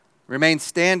Remain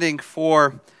standing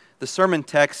for the sermon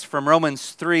text from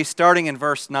Romans 3, starting in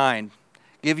verse 9.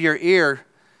 Give your ear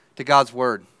to God's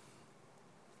word.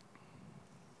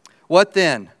 What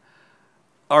then?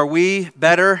 Are we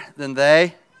better than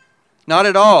they? Not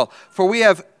at all, for we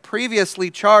have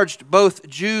previously charged both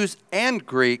Jews and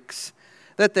Greeks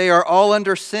that they are all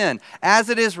under sin. As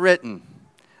it is written,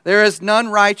 there is none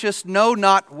righteous, no,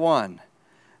 not one.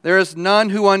 There is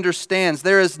none who understands.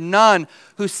 There is none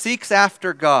who seeks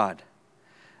after God.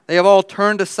 They have all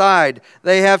turned aside.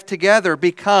 They have together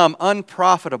become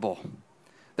unprofitable.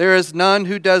 There is none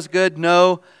who does good,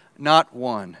 no, not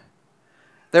one.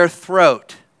 Their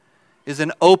throat is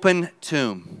an open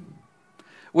tomb.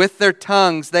 With their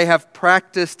tongues they have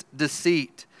practiced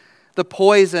deceit. The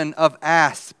poison of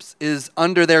asps is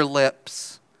under their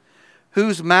lips,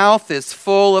 whose mouth is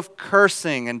full of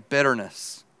cursing and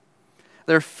bitterness.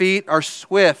 Their feet are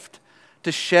swift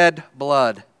to shed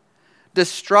blood.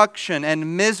 Destruction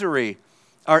and misery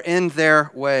are in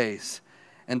their ways,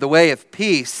 and the way of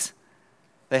peace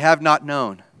they have not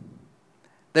known.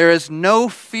 There is no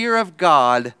fear of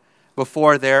God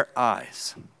before their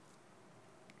eyes.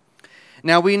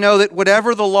 Now we know that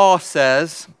whatever the law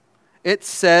says, it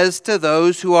says to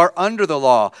those who are under the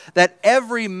law, that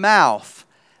every mouth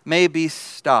may be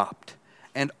stopped,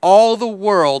 and all the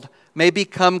world may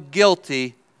become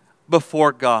guilty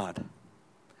before God.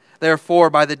 Therefore,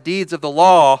 by the deeds of the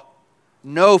law,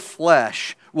 no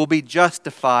flesh will be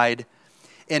justified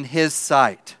in His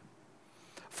sight.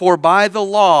 For by the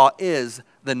law is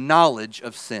the knowledge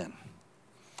of sin.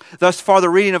 Thus far, the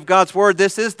reading of God's Word.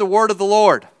 This is the Word of the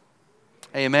Lord.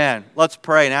 Amen. Let's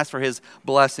pray and ask for His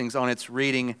blessings on its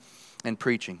reading and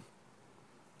preaching.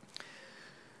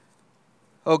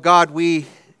 Oh God, we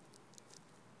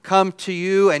come to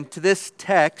you and to this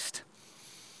text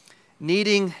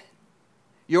needing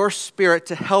your Spirit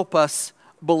to help us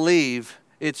believe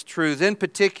its truths. In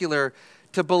particular,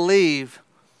 to believe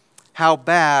how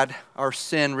bad our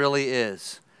sin really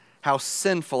is, how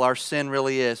sinful our sin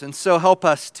really is. And so help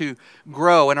us to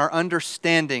grow in our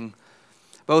understanding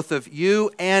both of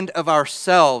you and of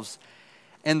ourselves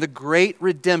and the great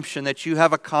redemption that you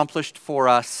have accomplished for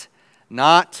us,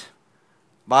 not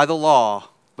by the law,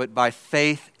 but by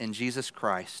faith in Jesus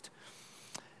Christ.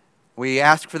 We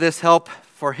ask for this help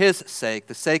for His sake,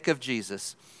 the sake of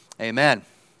Jesus. Amen.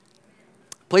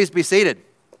 Please be seated.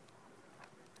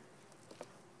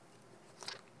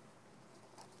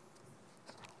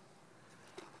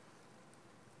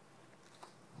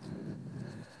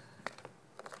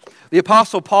 The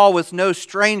Apostle Paul was no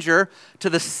stranger to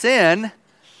the sin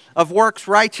of works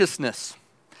righteousness.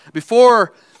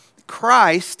 Before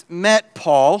Christ met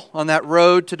Paul on that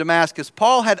road to Damascus,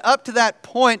 Paul had up to that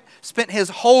point spent his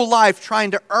whole life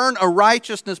trying to earn a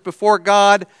righteousness before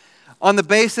God on the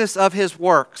basis of his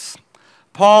works.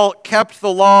 Paul kept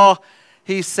the law,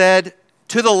 he said,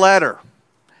 to the letter.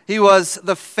 He was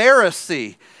the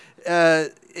Pharisee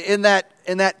in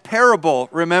that parable,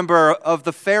 remember, of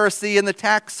the Pharisee and the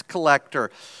tax collector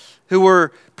who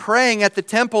were praying at the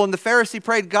temple, and the Pharisee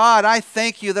prayed, God, I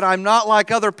thank you that I'm not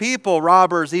like other people,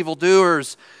 robbers,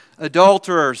 evildoers,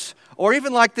 adulterers, or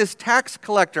even like this tax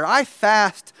collector. I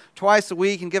fast twice a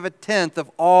week and give a tenth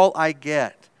of all I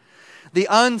get. The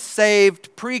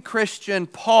unsaved pre-Christian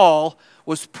Paul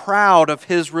was proud of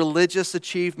his religious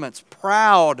achievements,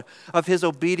 proud of his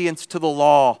obedience to the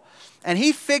law. And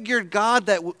he figured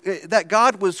that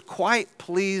God was quite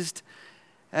pleased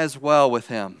as well with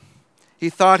him. He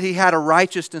thought he had a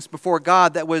righteousness before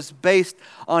God that was based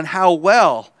on how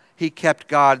well he kept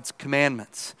God's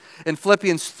commandments. In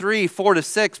Philippians 3,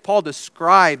 4-6, Paul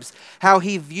describes how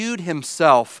he viewed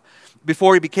himself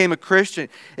before he became a Christian.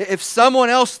 If someone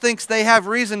else thinks they have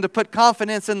reason to put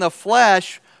confidence in the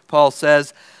flesh, Paul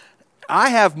says, I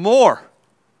have more.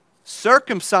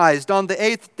 Circumcised on the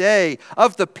 8th day,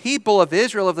 of the people of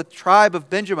Israel, of the tribe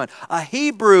of Benjamin, a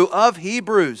Hebrew of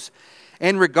Hebrews.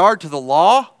 In regard to the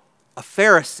law, a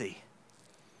Pharisee.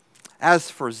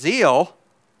 As for zeal,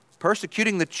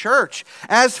 persecuting the church.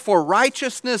 As for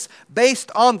righteousness based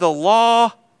on the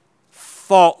law,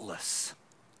 faultless.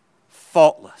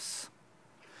 Faultless.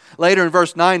 Later in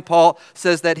verse 9, Paul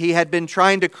says that he had been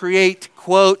trying to create,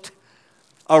 quote,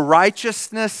 a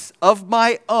righteousness of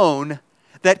my own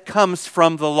that comes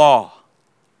from the law.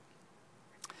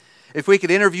 If we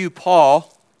could interview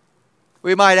Paul,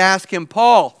 we might ask him,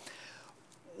 Paul,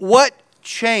 what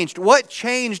changed? What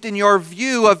changed in your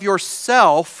view of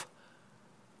yourself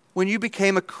when you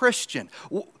became a Christian?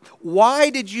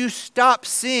 Why did you stop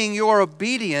seeing your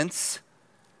obedience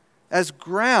as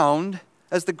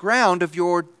the ground of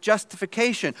your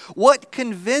justification? What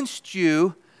convinced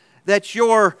you that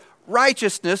your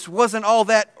righteousness wasn't all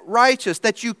that righteous,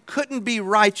 that you couldn't be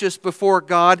righteous before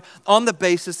God on the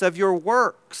basis of your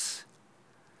works.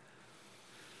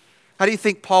 How do you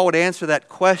think Paul would answer that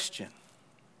question?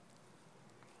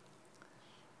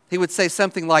 He would say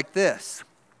something like this.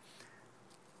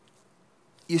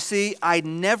 You see, I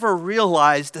never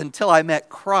realized until I met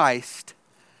Christ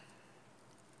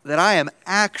that I am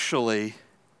actually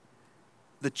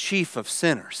the chief of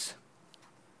sinners.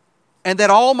 And that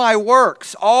all my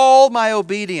works, all my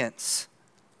obedience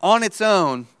on its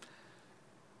own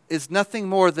is nothing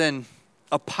more than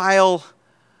a pile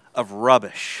of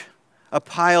rubbish, a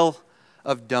pile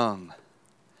of dung.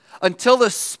 Until the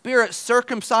Spirit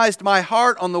circumcised my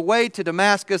heart on the way to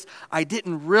Damascus, I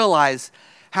didn't realize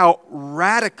how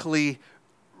radically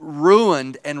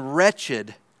ruined and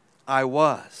wretched I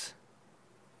was.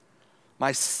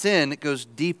 My sin goes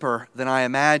deeper than I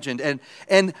imagined.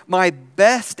 And my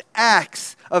best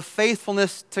acts of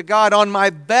faithfulness to God on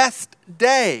my best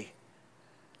day,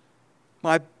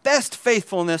 my best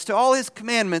faithfulness to all His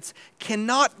commandments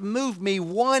cannot move me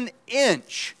 1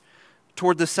 inch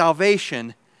toward the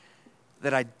salvation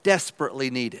that I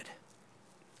desperately needed.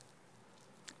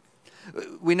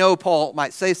 We know Paul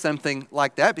might say something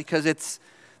like that because it's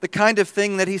the kind of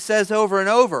thing that he says over and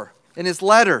over in his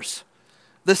letters.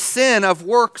 The sin of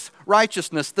works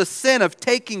righteousness, the sin of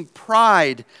taking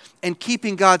pride and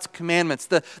keeping God's commandments,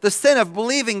 the sin of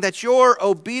believing that your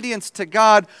obedience to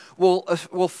God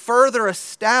will further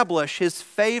establish His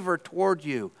favor toward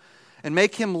you and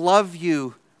make Him love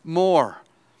you more.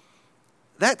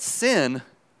 That sin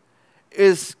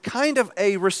is kind of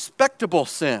a respectable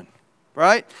sin,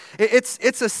 right?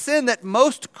 It's a sin that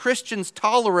most Christians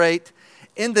tolerate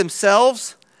in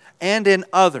themselves and in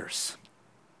others.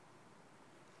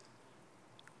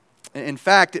 In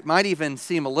fact, it might even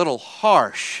seem a little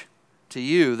harsh to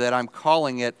you that I'm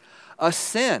calling it a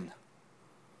sin,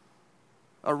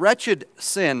 a wretched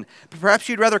sin. Perhaps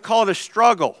you'd rather call it a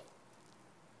struggle.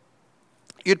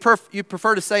 You'd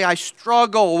prefer to say, I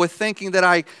struggle with thinking that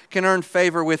I can earn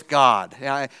favor with God.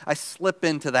 I slip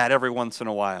into that every once in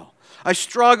a while. I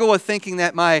struggle with thinking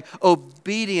that my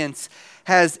obedience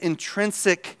has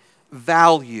intrinsic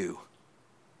value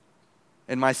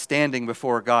in my standing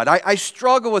before God. I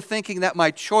struggle with thinking that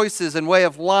my choices and way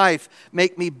of life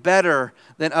make me better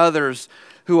than others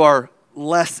who are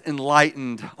less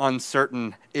enlightened on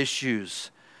certain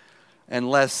issues and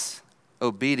less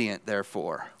obedient,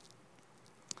 therefore.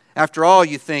 After all,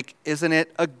 you think, isn't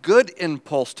it a good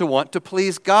impulse to want to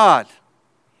please God?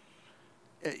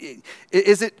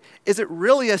 Is it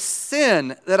really a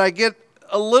sin that I get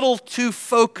a little too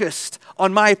focused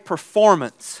on my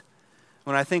performance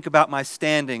when I think about my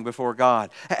standing before God?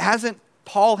 Hasn't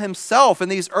Paul himself in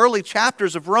these early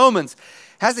chapters of Romans,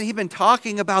 hasn't he been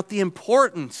talking about the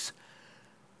importance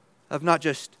of not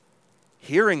just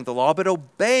hearing the law, but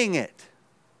obeying it?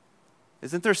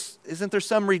 Isn't there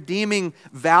some redeeming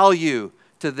value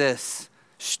to this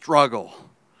struggle?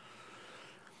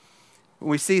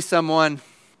 When we see someone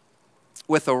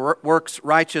with a works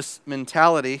righteous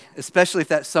mentality, especially if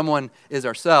that someone is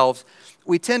ourselves,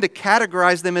 we tend to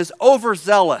categorize them as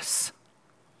overzealous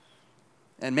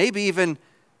and maybe even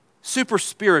super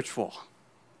spiritual,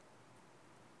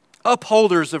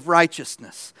 upholders of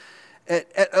righteousness.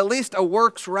 At least a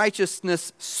works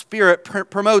righteousness spirit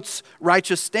promotes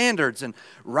righteous standards and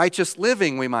righteous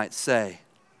living, we might say.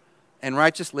 And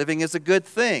righteous living is a good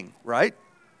thing, right?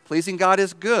 Pleasing God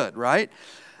is good, right?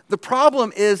 The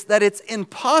problem is that it's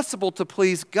impossible to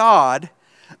please God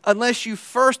unless you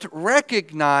first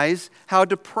recognize how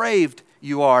depraved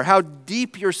you are, how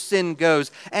deep your sin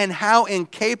goes, and how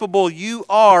incapable you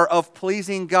are of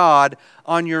pleasing God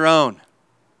on your own.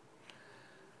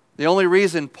 The only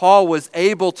reason Paul was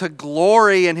able to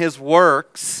glory in his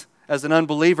works as an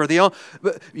unbeliever,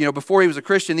 before he was a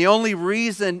Christian, the only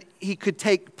reason he could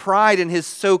take pride in his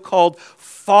so-called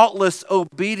faultless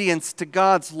obedience to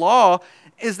God's law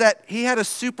is that he had a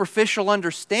superficial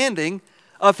understanding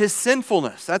of his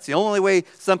sinfulness. That's the only way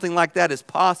something like that is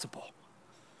possible.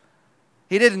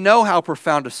 He didn't know how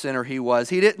profound a sinner he was.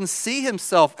 He didn't see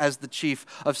himself as the chief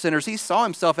of sinners. He saw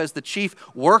himself as the chief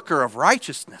worker of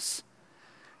righteousness.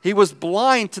 He was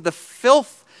blind to the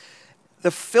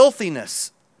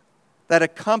filthiness that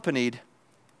accompanied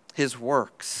his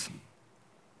works.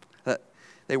 That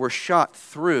they were shot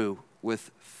through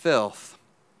with filth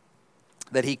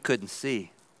that he couldn't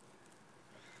see.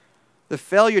 The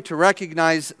failure to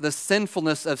recognize the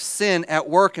sinfulness of sin at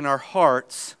work in our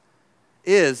hearts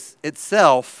is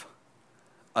itself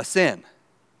a sin.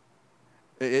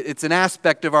 It's an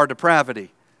aspect of our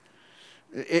depravity.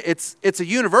 It's a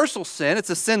universal sin. It's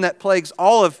a sin that plagues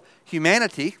all of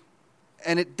humanity,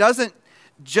 And it doesn't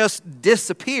just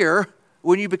disappear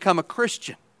when you become a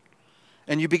Christian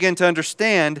and you begin to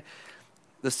understand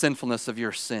the sinfulness of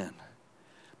your sin.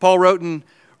 Paul wrote in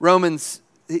Romans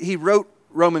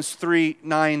 3,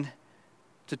 9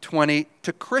 to 20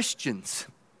 to Christians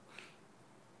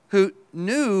who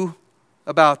knew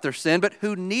about their sin, but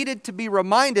who needed to be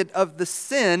reminded of the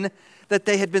sin that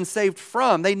they had been saved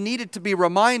from. They needed to be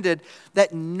reminded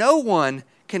that no one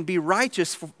can be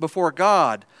righteous before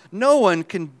God. No one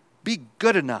can be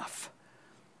good enough.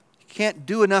 You can't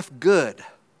do enough good.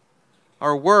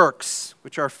 Our works,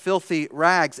 which are filthy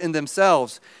rags in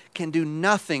themselves, can do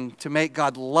nothing to make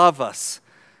God love us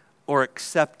or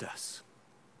accept us.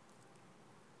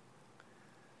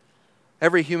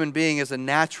 Every human being is a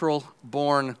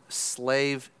natural-born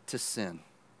slave to sin.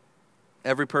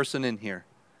 Every person in here,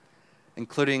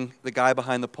 including the guy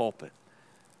behind the pulpit.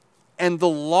 And the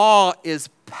law is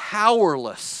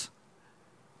powerless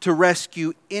to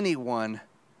rescue anyone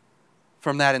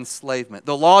from that enslavement.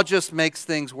 The law just makes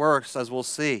things worse, as we'll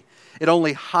see. It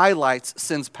only highlights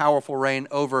sin's powerful reign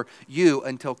over you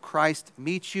until Christ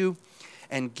meets you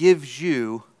and gives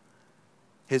you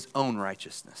his own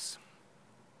righteousness.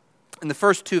 In the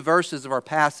first two verses of our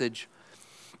passage,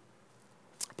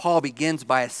 Paul begins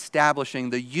by establishing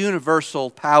the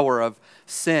universal power of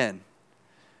sin.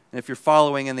 And if you're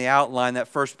following in the outline, that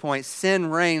first point, sin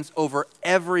reigns over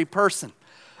every person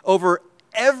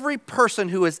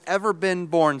who has ever been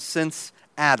born since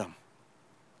Adam.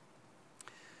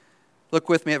 Look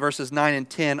with me at verses 9 and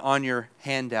 10 on your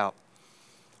handout.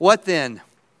 What then?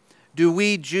 Do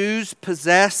we Jews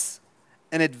possess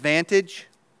an advantage?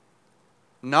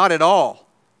 Not at all.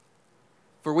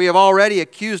 For we have already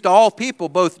accused all people,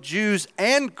 both Jews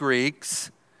and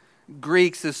Greeks.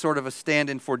 Greeks is sort of a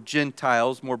stand-in for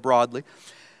Gentiles more broadly,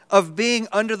 of being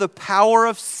under the power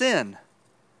of sin.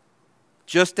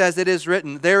 Just as it is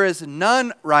written, there is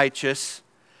none righteous,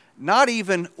 not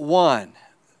even one.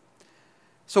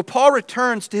 So Paul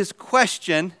returns to his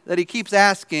question that he keeps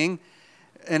asking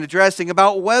and addressing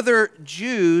about whether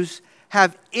Jews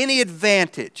have any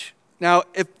advantage. Now,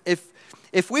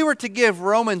 if we were to give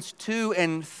Romans 2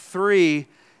 and 3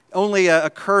 only a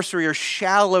cursory or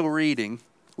shallow reading,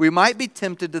 we might be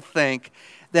tempted to think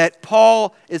that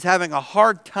Paul is having a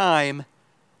hard time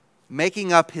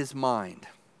making up his mind.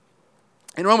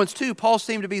 In Romans 2, Paul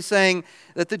seemed to be saying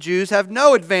that the Jews have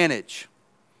no advantage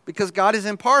because God is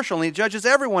impartial and he judges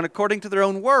everyone according to their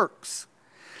own works.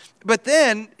 But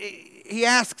then he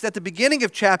asks at the beginning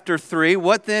of chapter 3,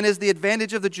 what then is the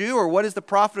advantage of the Jew, or what is the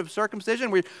profit of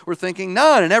circumcision? We're thinking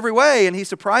none in every way, and he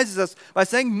surprises us by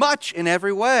saying much in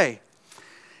every way.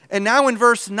 And now in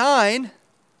verse 9,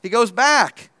 he goes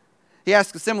back. He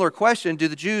asks a similar question, do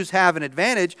the Jews have an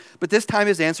advantage? But this time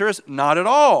his answer is not at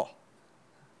all.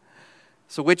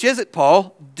 So which is it,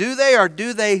 Paul? Do they or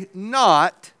do they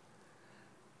not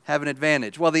have an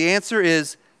advantage? Well, the answer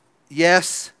is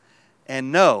yes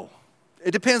and no.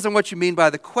 It depends on what you mean by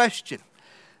the question.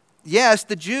 Yes,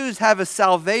 the Jews have a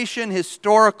salvation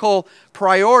historical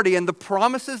priority, and the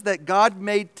promises that God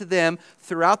made to them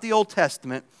throughout the Old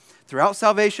Testament, throughout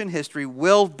salvation history,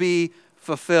 will be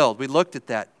fulfilled. We looked at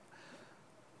that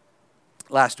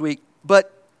last week.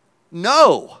 But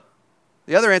no.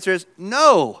 The other answer is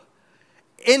no.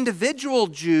 Individual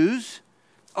Jews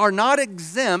are not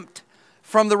exempt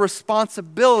from the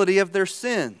responsibility of their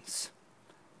sins.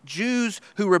 Jews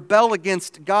who rebel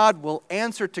against God will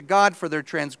answer to God for their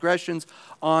transgressions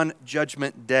on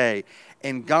Judgment Day.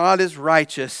 And God is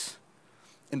righteous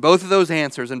in both of those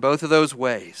answers, in both of those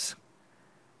ways.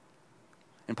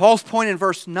 And Paul's point in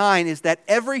verse 9 is that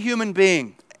every human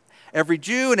being, every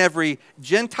Jew and every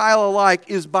Gentile alike,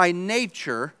 is by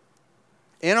nature,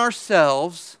 in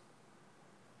ourselves,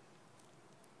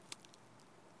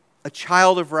 a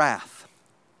child of wrath,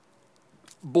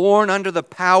 born under the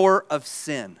power of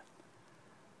sin.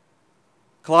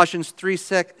 Colossians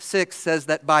 3:6 says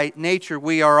that by nature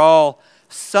we are all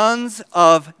sons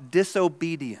of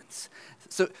disobedience.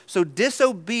 So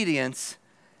disobedience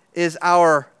is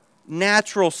our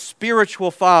natural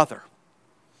spiritual father,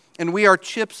 and we are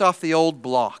chips off the old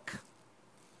block.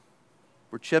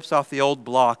 We're chips off the old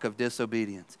block of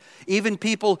disobedience. Even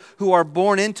people who are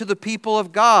born into the people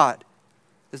of God,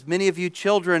 as many of you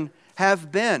children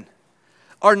have been,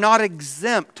 are not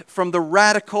exempt from the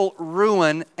radical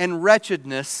ruin and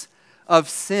wretchedness of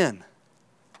sin.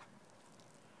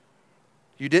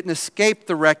 You didn't escape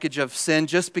the wreckage of sin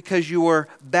just because you were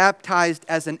baptized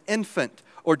as an infant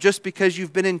or just because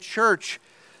you've been in church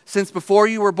since before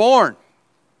you were born.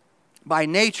 By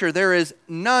nature, there is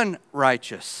none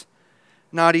righteous,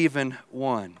 not even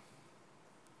one.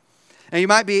 Now you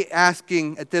might be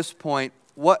asking at this point,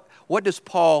 what does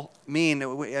Paul mean?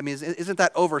 I mean, isn't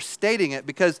that overstating it?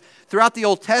 Because throughout the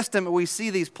Old Testament, we see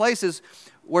these places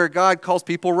where God calls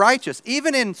people righteous.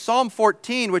 Even in Psalm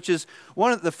 14, which is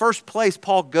one of the first place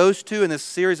Paul goes to in this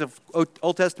series of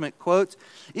Old Testament quotes,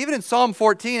 even in Psalm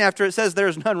 14, after it says there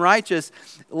is none righteous,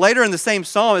 later in the same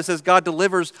psalm it says God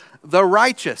delivers the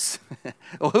righteous.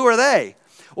 Well, who are they?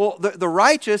 Well, the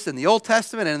righteous in the Old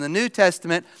Testament and in the New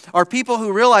Testament are people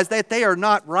who realize that they are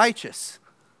not righteous.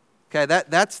 Okay,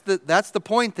 that's the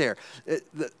point there.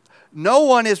 No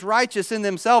one is righteous in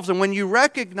themselves, and when you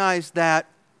recognize that,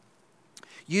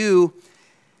 you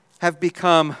have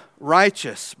become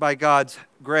righteous by God's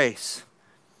grace.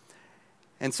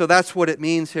 And so that's what it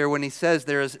means here when he says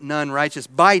there is none righteous.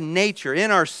 By nature, in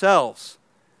ourselves,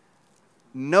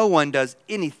 no one does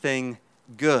anything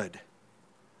good.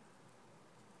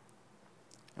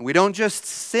 And we don't just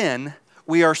sin,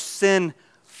 we are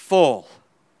sinful.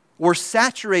 We're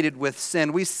saturated with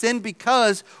sin. We sin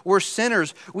because we're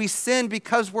sinners. We sin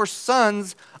because we're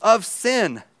sons of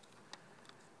sin.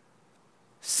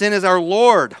 Sin is our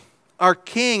Lord, our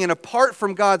King, and apart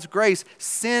from God's grace,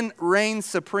 sin reigns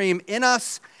supreme in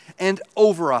us and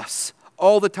over us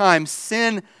all the time.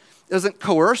 Sin doesn't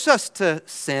coerce us to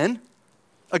sin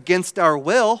against our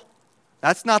will.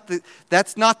 That's not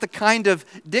the kind of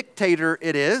dictator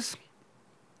it is.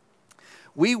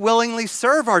 We willingly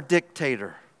serve our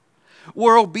dictator.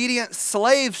 We're obedient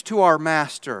slaves to our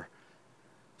master,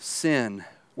 sin.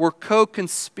 We're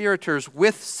co-conspirators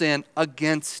with sin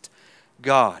against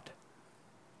God.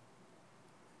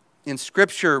 In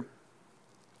Scripture,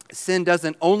 sin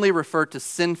doesn't only refer to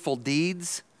sinful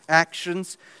deeds,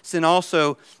 actions. Sin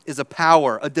also is a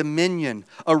power, a dominion,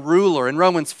 a ruler. In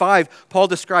Romans 5, Paul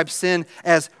describes sin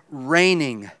as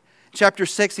reigning. Chapter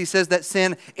 6, he says that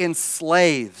sin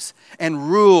enslaves and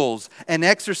rules and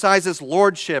exercises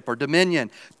lordship or dominion.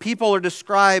 People are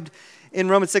described in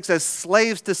Romans 6 as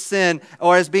slaves to sin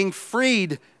or as being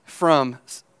freed from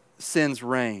sin's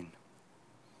reign.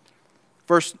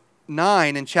 Verse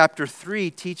 9 in chapter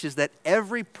 3 teaches that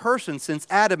every person since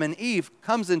Adam and Eve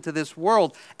comes into this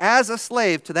world as a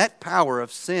slave to that power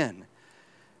of sin.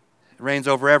 It reigns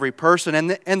over every person,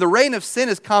 and the reign of sin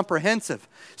is comprehensive.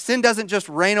 Sin doesn't just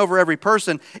reign over every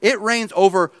person, it reigns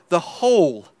over the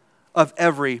whole of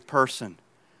every person,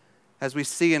 as we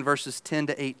see in verses 10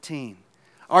 to 18.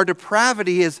 Our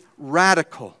depravity is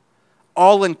radical,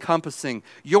 all-encompassing.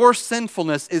 Your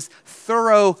sinfulness is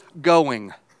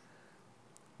thoroughgoing.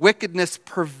 Wickedness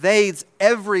pervades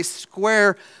every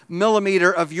square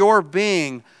millimeter of your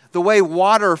being, the way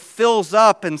water fills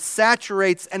up and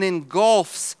saturates and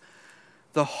engulfs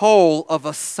the whole of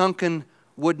a sunken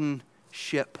wooden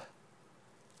ship.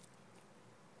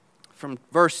 From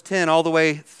verse 10 all the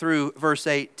way through verse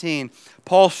 18,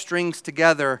 Paul strings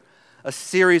together a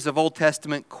series of Old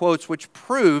Testament quotes which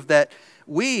prove that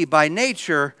we, by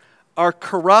nature, are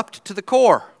corrupt to the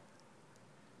core.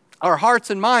 Our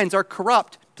hearts and minds are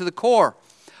corrupt to the core.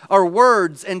 Our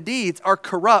words and deeds are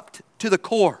corrupt to the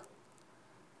core.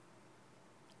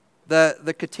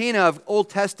 The catena of Old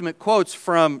Testament quotes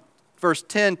from verse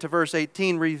 10 to verse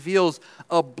 18 reveals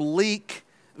a bleak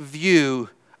view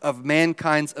of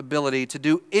mankind's ability to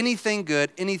do anything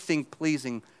good, anything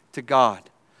pleasing to God.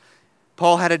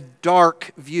 Paul had a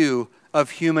dark view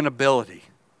of human ability.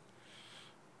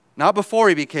 Not before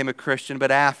he became a Christian, but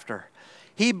after.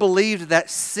 He believed that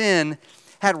sin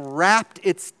had wrapped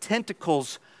its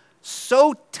tentacles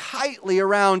so tightly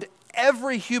around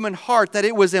every human heart that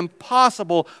it was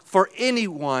impossible for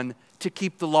anyone to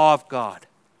keep the law of God.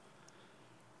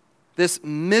 This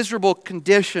miserable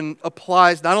condition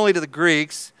applies not only to the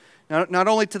Greeks, not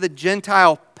only to the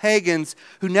Gentile pagans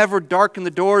who never darkened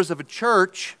the doors of a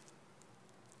church,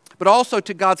 but also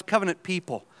to God's covenant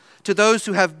people, to those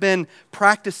who have been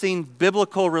practicing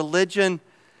biblical religion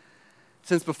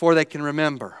since before they can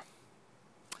remember.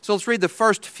 So let's read the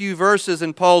first few verses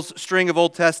in Paul's string of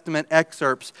Old Testament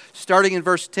excerpts, starting in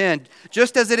verse 10.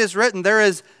 Just as it is written, there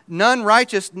is none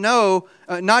righteous, no,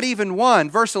 not even one.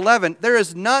 Verse 11, there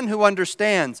is none who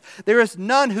understands. There is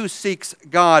none who seeks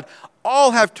God.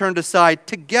 All have turned aside.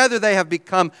 Together they have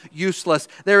become useless.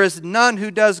 There is none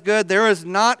who does good. There is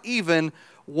not even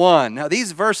one. Now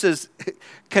these verses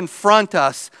confront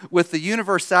us with the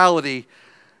universality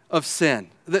of sin.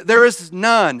 There is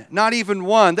none, not even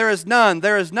one. There is none,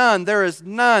 there is none, there is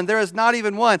none, there is not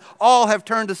even one. All have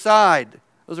turned aside.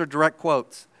 Those are direct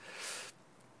quotes.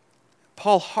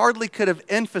 Paul hardly could have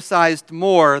emphasized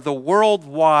more the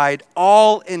worldwide,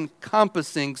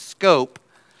 all-encompassing scope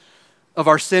of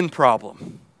our sin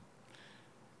problem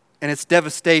and its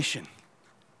devastation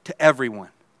to everyone.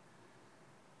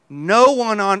 No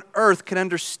one on earth can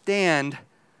understand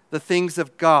the things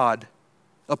of God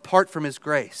apart from His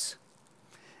grace.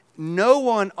 No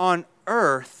one on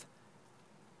earth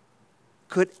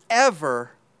could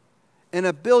ever, in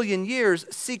a billion years,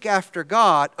 seek after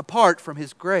God apart from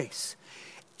His grace.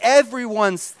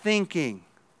 Everyone's thinking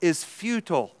is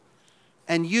futile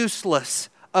and useless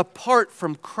apart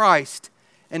from Christ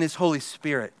and His Holy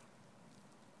Spirit.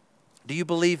 Do you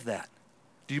believe that?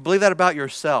 Do you believe that about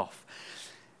yourself?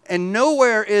 And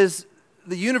nowhere is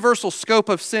the universal scope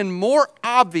of sin more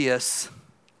obvious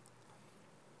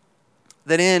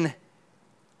than in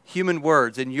human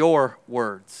words, in your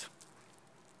words,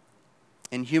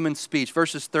 in human speech.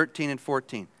 Verses 13 and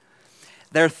 14.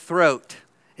 Their throat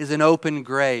is an open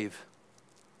grave.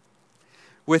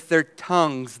 With their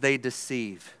tongues they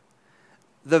deceive.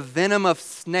 The venom of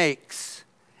snakes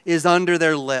is under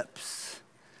their lips.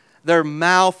 Their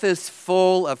mouth is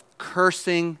full of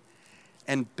cursing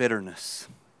and bitterness.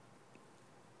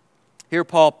 Here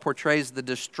Paul portrays the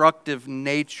destructive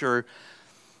nature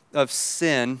of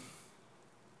sin,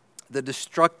 the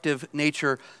destructive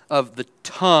nature of the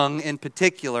tongue in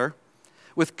particular,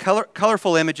 with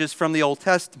colorful images from the Old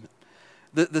Testament.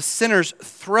 The sinner's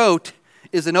throat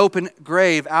is an open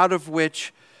grave out of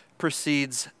which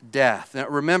proceeds death. Now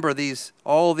remember,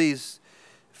 all these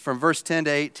from verse 10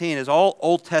 to 18 is all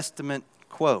Old Testament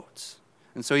quotes.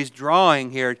 And so he's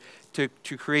drawing here to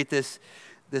create this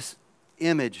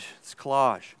image, this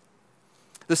collage.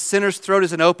 The sinner's throat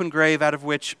is an open grave out of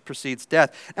which proceeds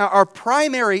death. Now, our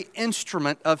primary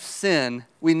instrument of sin,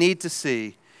 we need to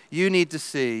see, you need to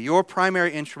see, your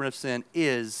primary instrument of sin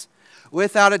is,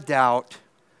 without a doubt,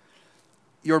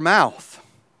 your mouth.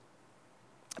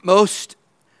 Most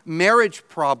marriage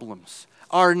problems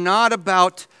are not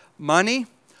about money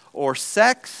or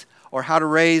sex or how to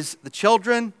raise the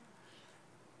children,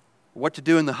 what to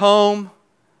do in the home,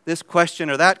 this question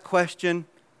or that question.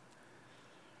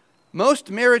 Most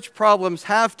marriage problems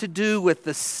have to do with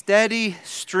the steady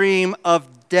stream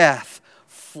of death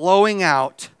flowing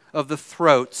out of the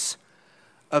throats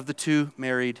of the two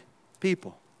married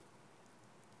people.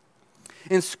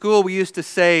 In school, we used to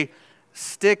say,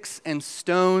 "Sticks and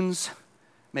stones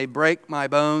may break my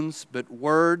bones, but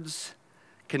words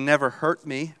can never hurt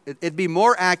me." It'd be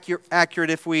more accurate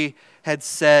if we had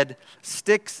said,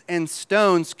 "Sticks and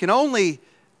stones can only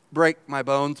break my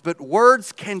bones, but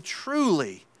words can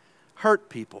truly hurt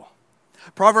people."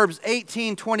 Proverbs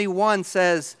 18:21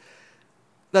 says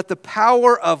that the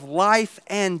power of life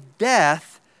and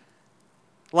death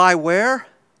lie where?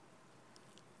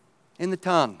 In the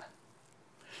tongue.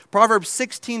 Proverbs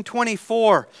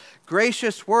 16:24,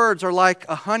 gracious words are like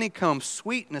a honeycomb,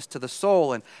 sweetness to the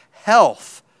soul and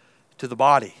health to the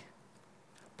body.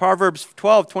 Proverbs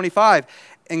 12:25,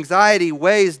 anxiety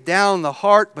weighs down the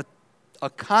heart, but a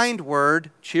kind word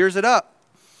cheers it up.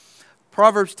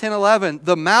 Proverbs 10:11,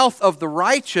 the mouth of the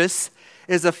righteous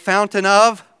is a fountain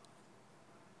of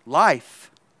life.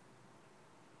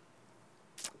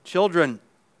 Children,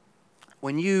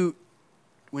 when you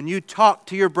talk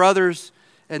to your brothers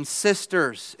and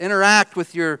sisters, interact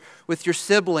with your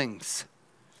siblings,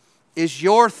 is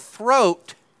your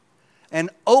throat an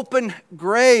open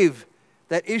grave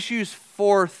that issues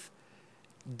forth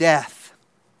death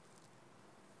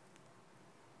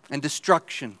and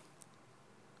destruction?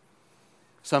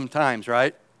 Sometimes,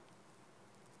 right?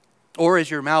 Or is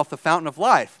your mouth a fountain of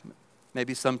life?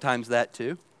 Maybe sometimes that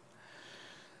too.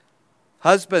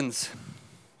 Husbands,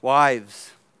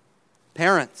 wives,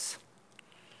 parents,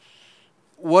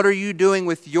 what are you doing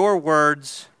with your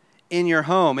words in your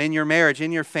home, in your marriage,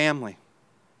 in your family?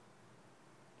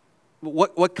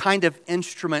 What kind of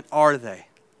instrument are they?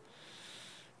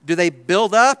 Do they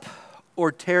build up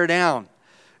or tear down?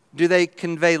 Do they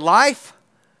convey life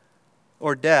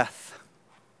or death?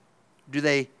 Do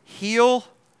they heal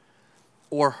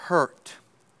or hurt?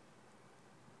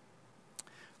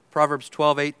 Proverbs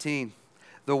 12:18.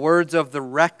 The words of the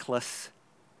reckless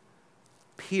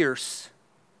pierce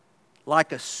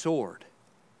like a sword,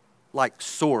 like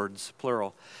swords,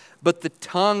 plural. But the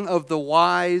tongue of the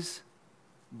wise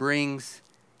brings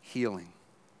healing.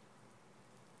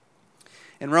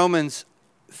 In Romans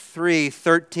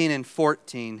 3:13 and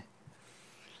 14,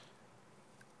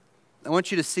 I want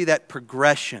you to see that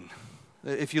progression.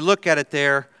 If you look at it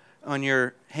there on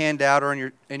your handout or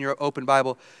in your open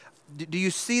Bible, do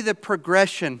you see the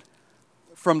progression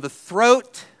from the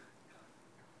throat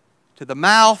to the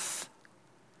mouth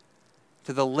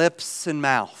to the lips and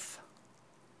mouth?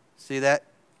 See that?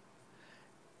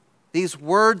 These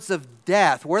words of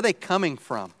death, where are they coming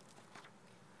from?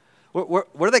 Where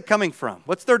are they coming from?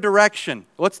 What's their direction?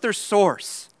 What's their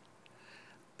source?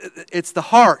 It's the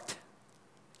heart,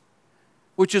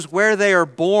 which is where they are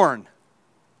born.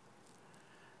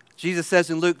 Jesus says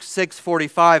in Luke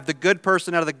 6:45, the good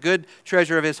person out of the good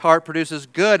treasure of his heart produces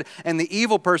good, and the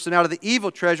evil person out of the evil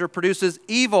treasure produces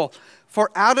evil.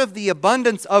 For out of the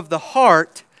abundance of the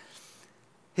heart,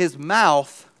 his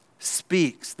mouth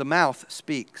speaks. The mouth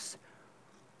speaks.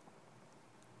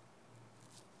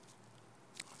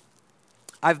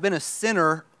 I've been a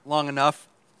sinner long enough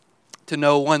to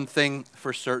know one thing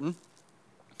for certain,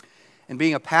 and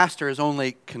being a pastor has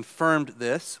only confirmed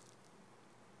this.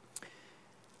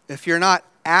 If you're not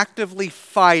actively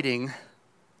fighting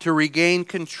to regain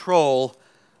control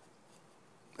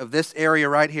of this area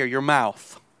right here, your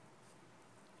mouth,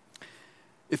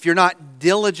 if you're not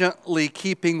diligently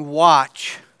keeping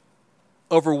watch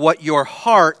over what your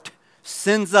heart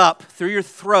sends up through your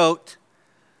throat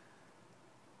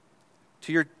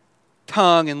to your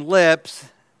tongue and lips,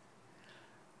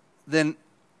 then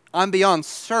I'm beyond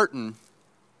certain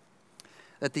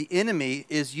that the enemy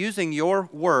is using your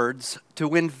words to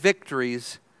win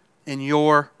victories in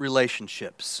your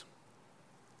relationships.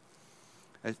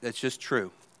 That's just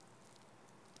true.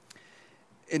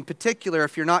 In particular,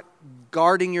 if you're not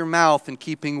guarding your mouth and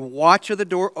keeping watch of the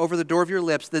door over the door of your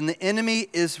lips, then the enemy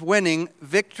is winning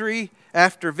victory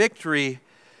after victory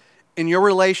in your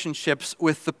relationships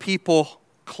with the people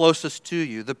closest to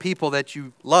you, the people that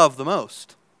you love the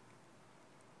most.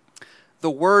 The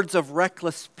words of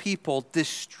reckless people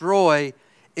destroy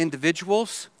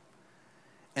individuals,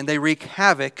 and they wreak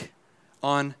havoc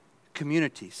on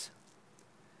communities.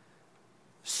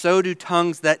 So do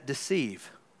tongues that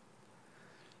deceive.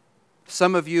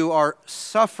 Some of you are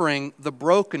suffering the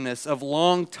brokenness of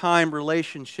long-time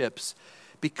relationships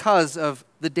because of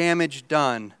the damage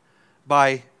done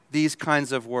by these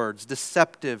kinds of words,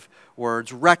 deceptive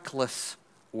words, reckless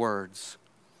words.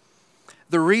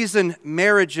 The reason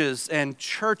marriages and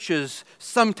churches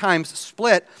sometimes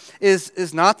split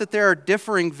is not that there are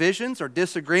differing visions or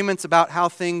disagreements about how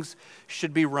things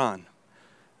should be run.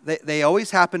 They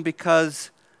always happen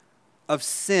because of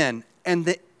sin. And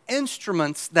the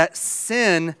instruments that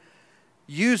sin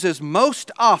uses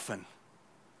most often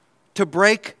to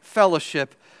break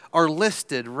fellowship are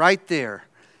listed right there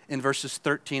in verses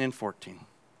 13 and 14.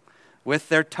 With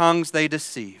their tongues they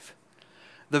deceive.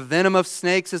 The venom of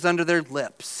snakes is under their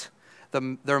lips.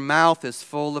 Their mouth is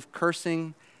full of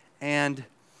cursing and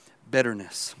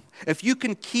bitterness. If you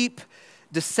can keep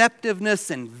deceptiveness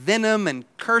and venom and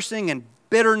cursing and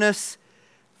bitterness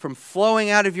from flowing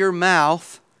out of your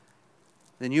mouth,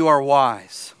 then you are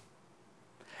wise.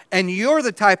 And you're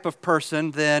the type of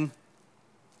person then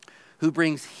who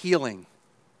brings healing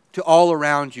to all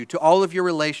around you, to all of your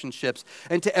relationships,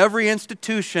 and to every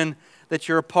institution that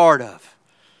you're a part of,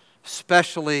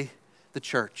 especially the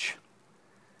church.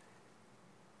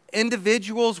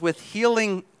 Individuals with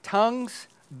healing tongues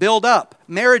build up.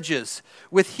 Marriages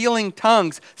with healing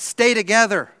tongues stay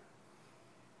together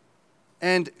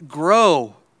and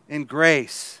grow in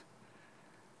grace.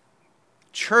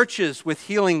 Churches with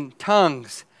healing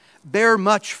tongues bear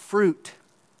much fruit.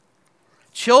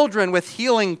 Children with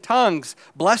healing tongues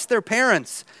bless their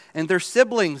parents and their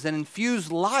siblings and infuse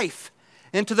life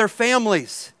into their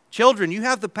families. Children, you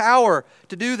have the power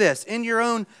to do this in your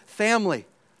own family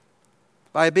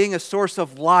by being a source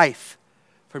of life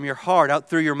from your heart out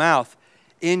through your mouth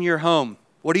in your home.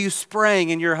 What are you spraying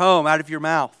in your home out of your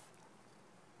mouth?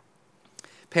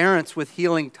 Parents with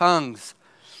healing tongues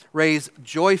raise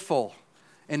joyful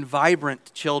and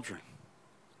vibrant children.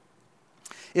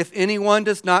 If anyone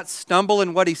does not stumble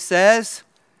in what he says,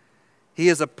 he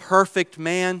is a perfect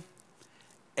man,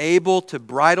 able to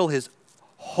bridle his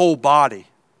whole body.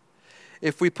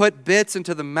 If we put bits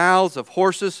into the mouths of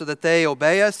horses so that they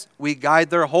obey us, we guide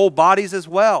their whole bodies as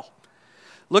well.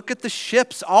 Look at the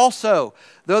ships also.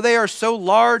 Though they are so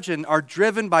large and are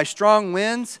driven by strong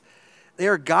winds, they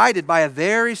are guided by a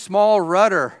very small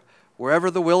rudder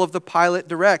wherever the will of the pilot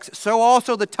directs. So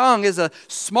also the tongue is a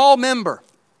small member,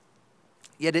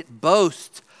 yet it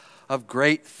boasts of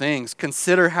great things.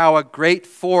 Consider how a great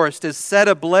forest is set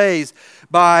ablaze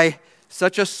by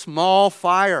such a small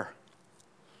fire.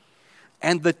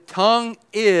 And the tongue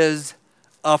is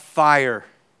a fire,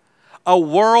 a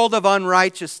world of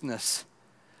unrighteousness.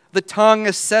 The tongue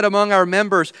is set among our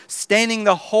members, staining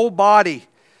the whole body,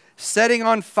 setting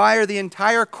on fire the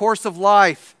entire course of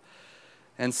life,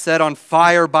 and set on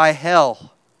fire by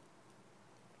hell.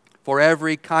 For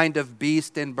every kind of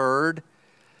beast and bird,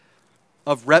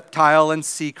 of reptile and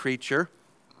sea creature,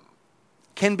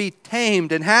 can be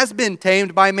tamed and has been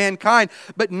tamed by mankind,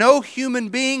 but no human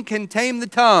being can tame the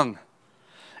tongue.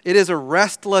 It is a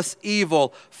restless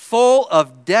evil, full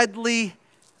of deadly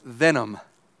venom.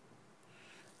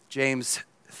 James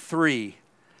 3,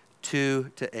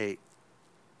 2-8.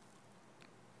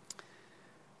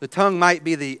 The tongue might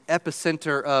be the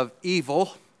epicenter of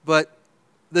evil, but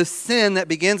the sin that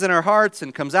begins in our hearts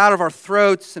and comes out of our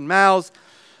throats and mouths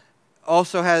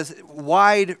also has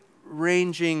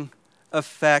wide-ranging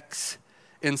effects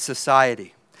in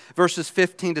society. Verses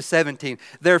 15-17,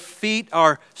 their feet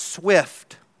are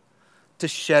swift to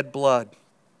shed blood.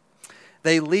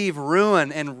 They leave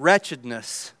ruin and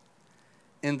wretchedness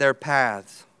in their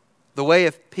paths. The way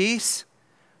of peace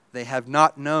they have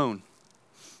not known.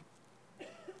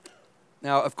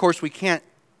 Now, of course, we can't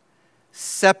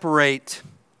separate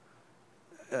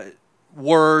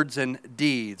words and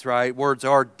deeds, right? Words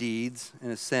are deeds, in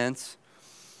a sense.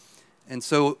 And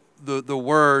so the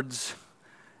words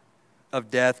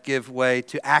of death give way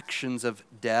to actions of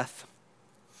death.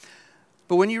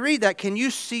 But when you read that, can you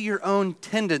see your own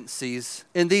tendencies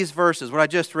in these verses, what I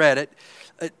just read?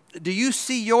 Do you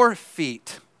see your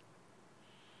feet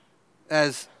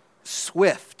as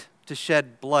swift to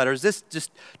shed blood? Or is this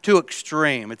just too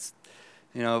extreme?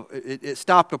 It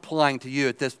stopped applying to you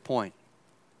at this point.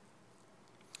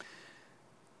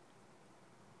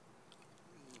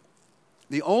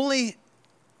 The only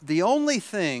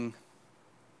thing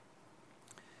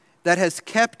that has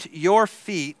kept your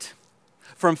feet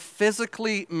from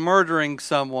physically murdering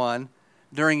someone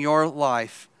during your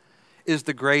life is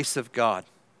the grace of God.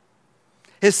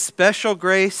 His special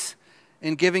grace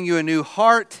in giving you a new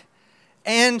heart,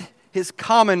 and His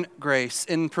common grace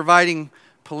in providing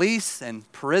police and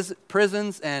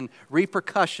prisons and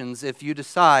repercussions if you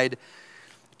decide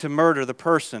to murder the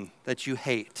person that you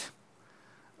hate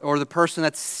or the person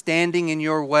that's standing in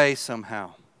your way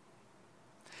somehow.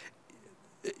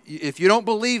 If you don't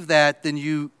believe that, then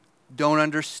you don't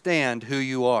understand who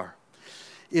you are.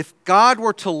 If God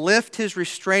were to lift His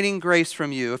restraining grace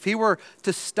from you, if He were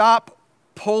to stop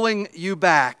pulling you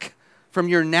back from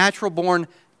your natural-born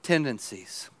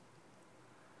tendencies,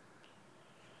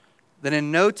 then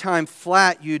in no time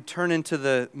flat you'd turn into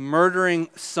the murdering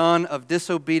son of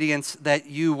disobedience that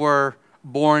you were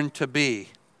born to be.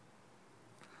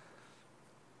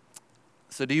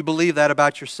 So do you believe that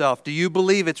about yourself? Do you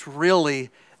believe it's really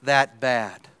that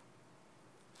bad?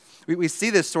 We see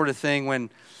this sort of thing when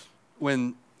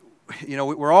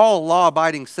we're all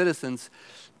law-abiding citizens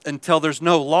until there's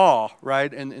no law,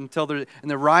 right? And until the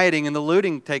rioting and the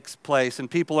looting takes place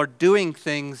and people are doing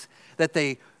things that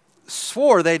they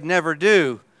swore they'd never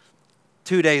do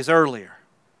 2 days earlier.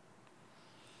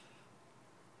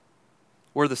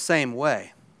 We're the same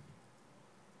way.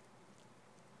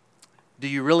 Do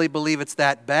you really believe it's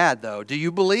that bad, though? Do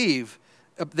you believe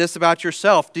this about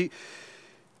yourself?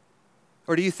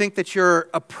 Or do you think that you're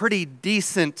a pretty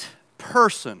decent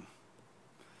person?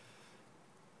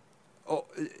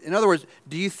 In other words,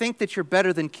 do you think that you're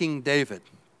better than King David?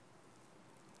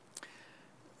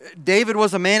 David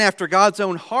was a man after God's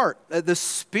own heart. The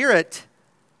Spirit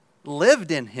lived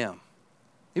in him.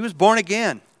 He was born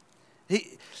again.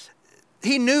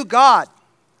 He knew God.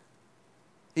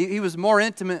 He was more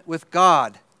intimate with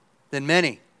God than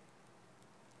many.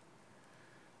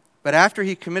 But after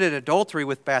he committed adultery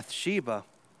with Bathsheba,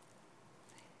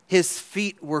 his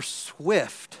feet were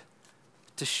swift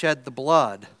to shed the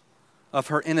blood of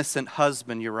her innocent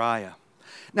husband Uriah.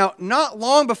 Now, not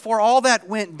long before all that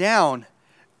went down,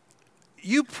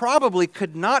 you probably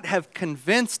could not have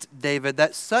convinced David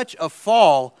that such a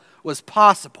fall was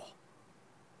possible.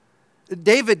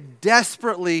 David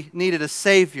desperately needed a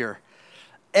Savior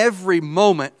every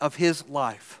moment of his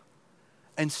life.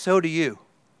 And so do you.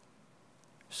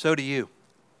 So do you.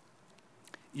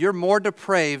 You're more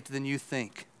depraved than you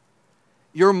think.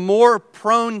 You're more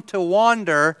prone to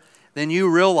wander than you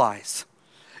realize.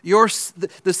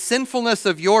 The sinfulness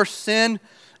of your sin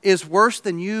is worse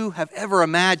than you have ever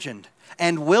imagined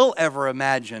and will ever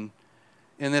imagine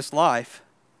in this life.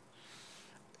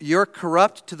 You're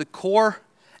corrupt to the core,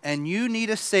 and you need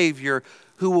a Savior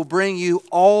who will bring you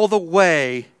all the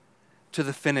way to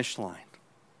the finish line.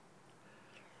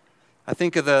 I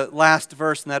think of the last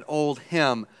verse in that old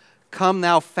hymn, "Come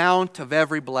thou fount of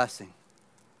every blessing."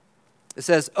 It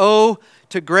says, "Oh,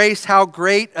 to grace how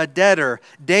great a debtor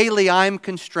daily I'm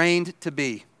constrained to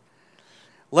be.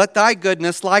 Let thy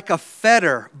goodness like a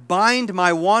fetter bind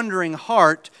my wandering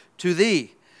heart to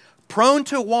thee. Prone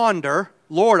to wander,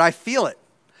 Lord, I feel it.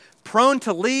 Prone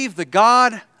to leave the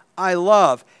God I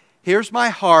love. Here's my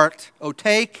heart, oh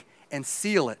take and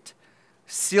seal it.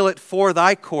 Seal it for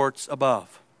thy courts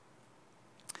above."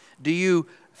 Do you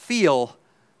feel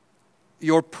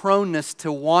your proneness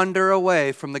to wander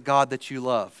away from the God that you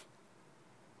love?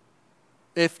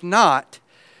 If not,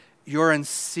 you're in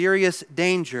serious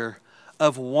danger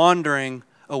of wandering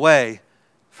away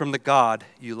from the God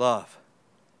you love.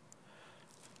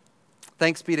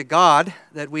 Thanks be to God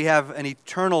that we have an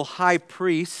eternal high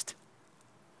priest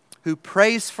who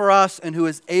prays for us and who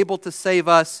is able to save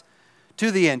us to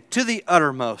the end, to the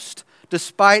uttermost,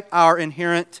 despite our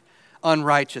inherent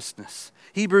unrighteousness.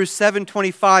 Hebrews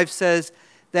 7:25 says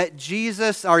that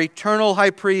Jesus, our eternal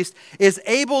high priest, is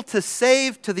able to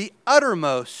save to the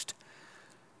uttermost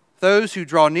those who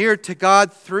draw near to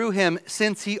God through him,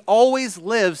 since he always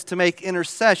lives to make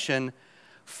intercession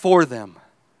for them.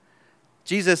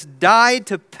 Jesus died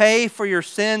to pay for your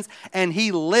sins, and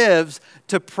he lives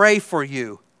to pray for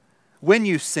you when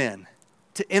you sin,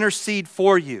 to intercede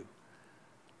for you.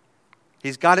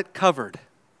 He's got it covered.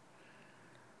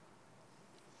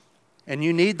 And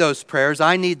you need those prayers.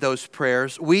 I need those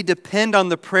prayers. We depend on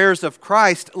the prayers of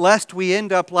Christ, lest we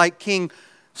end up like King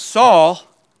Saul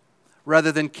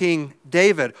rather than King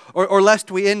David, or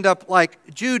lest we end up like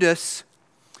Judas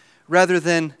rather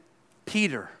than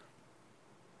Peter.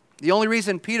 The only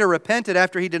reason Peter repented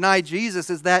after he denied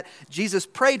Jesus is that Jesus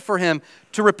prayed for him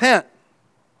to repent.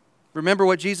 Remember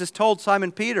what Jesus told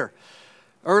Simon Peter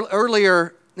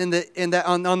earlier on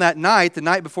that night, the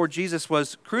night before Jesus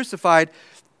was crucified.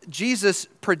 Jesus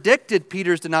predicted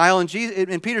Peter's denial,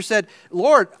 and Peter said,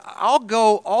 "Lord, I'll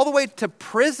go all the way to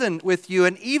prison with you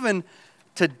and even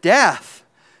to death."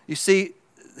 You see,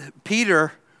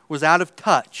 Peter was out of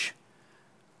touch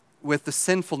with the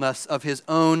sinfulness of his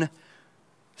own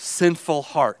sinful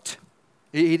heart.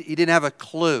 He didn't have a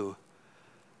clue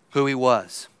who he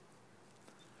was.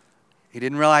 He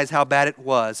didn't realize how bad it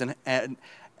was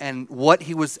and what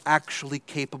he was actually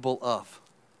capable of.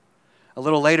 A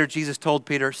little later, Jesus told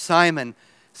Peter, "Simon,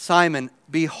 Simon,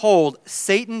 behold,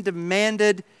 Satan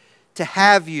demanded to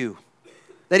have you,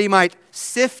 that he might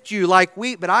sift you like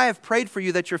wheat, but I have prayed for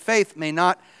you that your faith may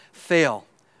not fail."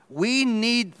 We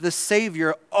need the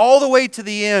Savior all the way to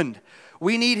the end.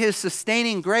 We need his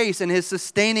sustaining grace and his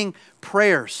sustaining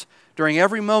prayers during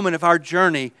every moment of our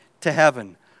journey to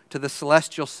heaven, to the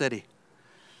celestial city.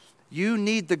 You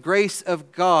need the grace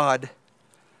of God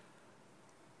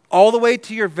all the way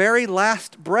to your very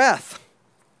last breath,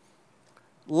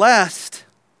 lest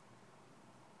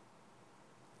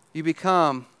you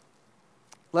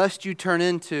turn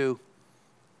into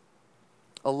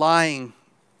the lying,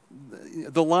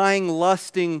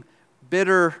 lusting,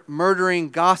 bitter, murdering,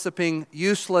 gossiping,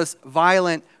 useless,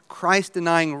 violent,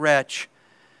 Christ-denying wretch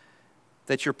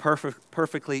that you're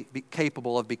perfectly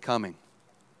capable of becoming.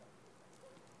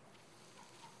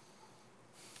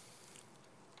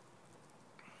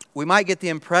 We might get the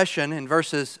impression in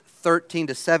verses 13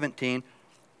 to 17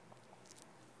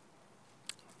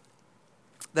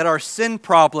 that our sin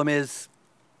problem is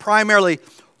primarily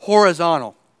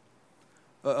horizontal,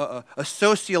 a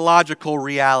sociological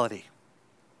reality,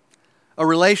 a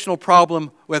relational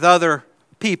problem with other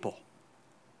people.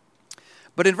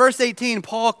 But in verse 18,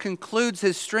 Paul concludes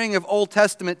his string of Old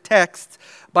Testament texts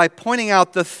by pointing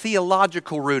out the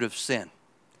theological root of sin.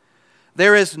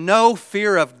 There is no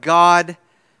fear of God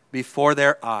before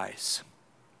their eyes.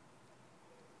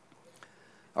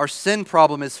 Our sin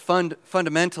problem is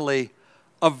fundamentally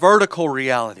a vertical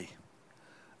reality.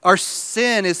 Our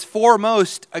sin is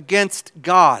foremost against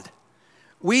God.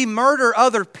 We murder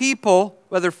other people,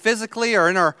 whether physically or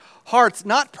in our hearts,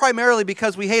 not primarily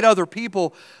because we hate other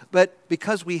people, but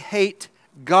because we hate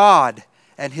God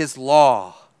and his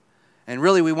law. And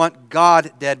really we want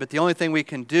God dead, but the only thing we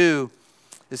can do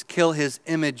is kill his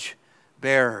image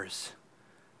bearers.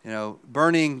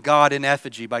 Burning God in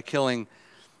effigy by killing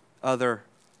other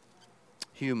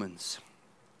humans.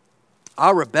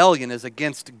 Our rebellion is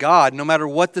against God, no matter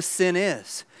what the sin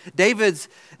is. David's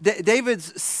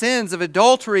sins of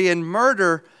adultery and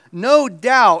murder, no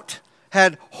doubt,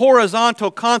 had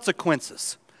horizontal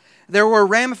consequences. There were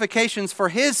ramifications for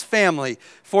his family,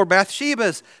 for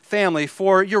Bathsheba's family,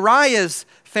 for Uriah's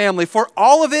family, for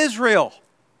all of Israel.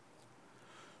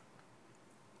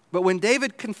 But when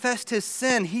David confessed his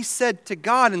sin, he said to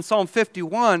God in Psalm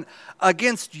 51,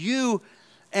 "Against you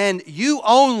and you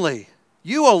only,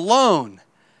 you alone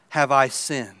have I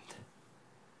sinned."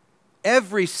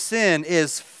 Every sin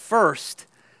is first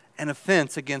an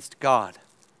offense against God.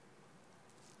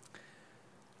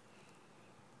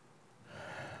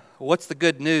 What's the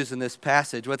good news in this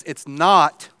passage? It's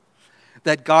not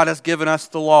that God has given us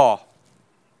the law.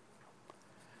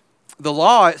 The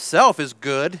law itself is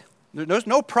good. There's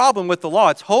no problem with the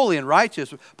law. It's holy and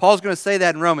righteous. Paul's going to say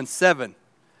that in Romans 7,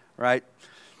 right?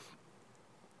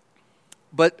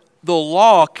 But the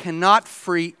law cannot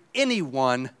free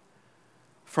anyone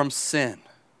from sin.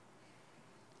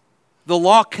 The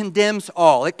law condemns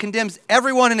all. It condemns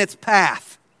everyone in its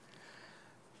path.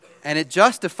 And it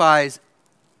justifies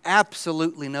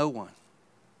absolutely no one.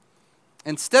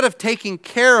 Instead of taking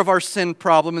care of our sin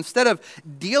problem, instead of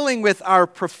dealing with our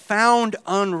profound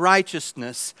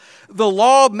unrighteousness, the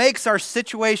law makes our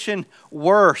situation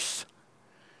worse.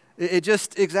 It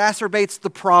just exacerbates the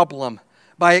problem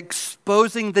by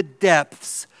exposing the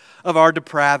depths of our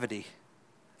depravity.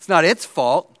 It's not its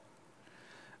fault.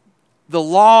 The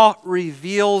law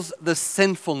reveals the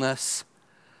sinfulness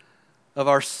of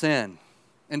our sin.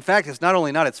 In fact, it's not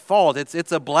only not its fault,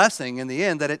 it's a blessing in the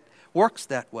end that it works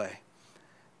that way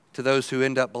to those who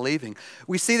end up believing.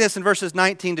 We see this in verses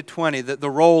 19 to 20, the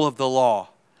role of the law.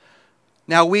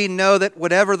 Now we know that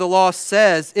whatever the law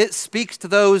says, it speaks to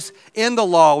those in the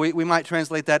law. We might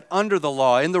translate that under the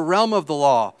law, in the realm of the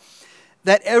law.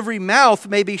 That every mouth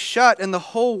may be shut and the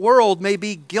whole world may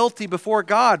be guilty before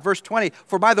God. Verse 20,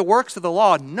 for by the works of the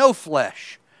law, no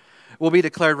flesh will be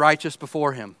declared righteous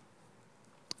before him.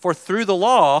 For through the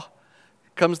law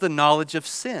comes the knowledge of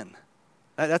sin.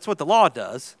 That's what the law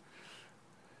does.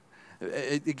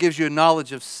 It gives you a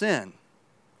knowledge of sin.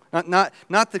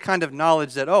 Not the kind of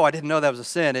knowledge that, I didn't know that was a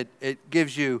sin. It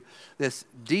gives you this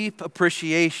deep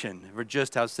appreciation for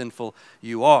just how sinful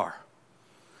you are.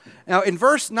 Now, in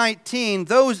verse 19,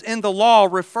 those in the law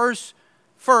refers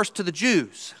first to the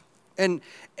Jews. And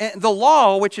the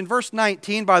law, which in verse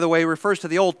 19, by the way, refers to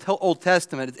the Old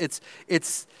Testament.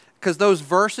 It's because those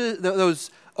verses,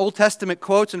 those Old Testament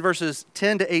quotes in verses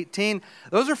 10 to 18,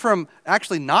 those are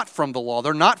actually not from the law.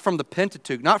 They're not from the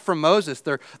Pentateuch, not from Moses.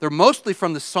 They're mostly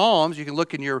from the Psalms. You can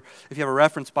look in if you have a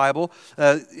reference Bible,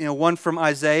 one from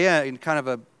Isaiah and kind of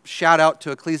a shout out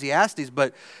to Ecclesiastes,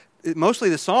 but mostly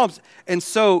the Psalms. And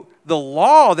so the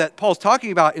law that Paul's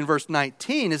talking about in verse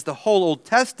 19 is the whole Old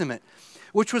Testament,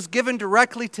 which was given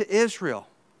directly to Israel.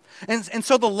 And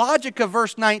so the logic of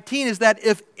verse 19 is that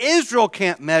if Israel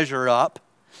can't measure up,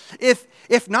 if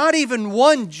not even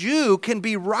one Jew can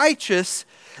be righteous,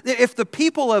 if the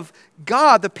people of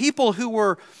God, the people who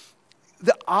were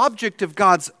the object of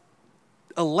God's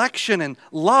election and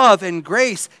love and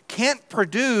grace, can't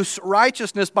produce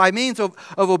righteousness by means of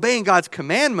obeying God's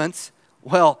commandments,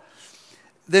 well,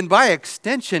 then by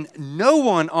extension, no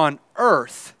one on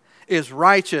earth is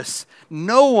righteous.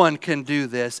 No one can do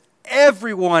this.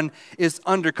 Everyone is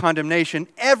under condemnation.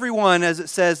 Everyone, as it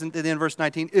says in verse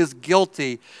 19, is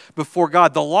guilty before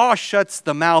God. The law shuts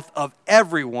the mouth of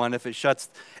everyone if it shuts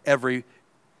every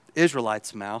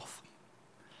Israelite's mouth.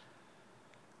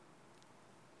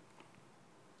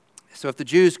 So if the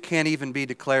Jews can't even be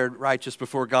declared righteous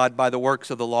before God by the works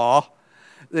of the law,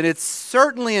 then it's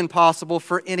certainly impossible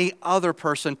for any other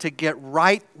person to get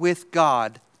right with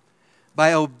God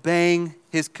by obeying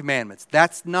His commandments.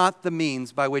 That's not the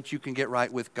means by which you can get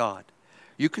right with God.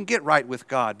 You can get right with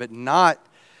God, but not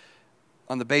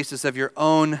on the basis of your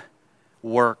own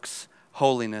works,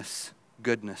 holiness,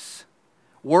 goodness.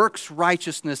 Works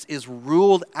righteousness is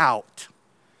ruled out.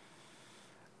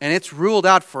 And it's ruled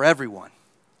out for everyone.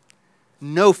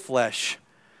 No flesh,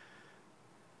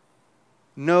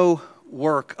 no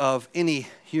work of any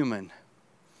human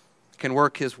can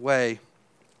work his way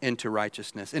into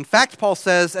righteousness. In fact, Paul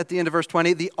says at the end of verse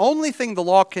 20, the only thing the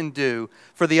law can do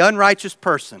for the unrighteous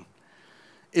person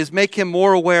is make him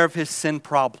more aware of his sin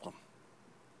problem.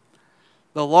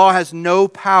 The law has no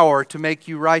power to make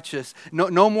you righteous,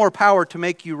 no more power to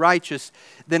make you righteous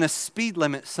than a speed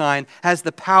limit sign has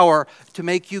the power to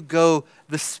make you go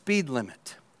the speed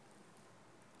limit.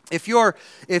 If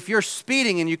you're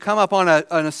speeding and you come up on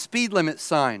a speed limit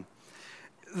sign,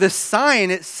 the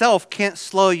sign itself can't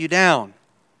slow you down.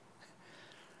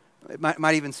 It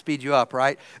might even speed you up,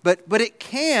 right? But it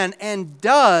can and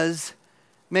does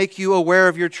make you aware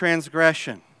of your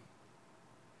transgression.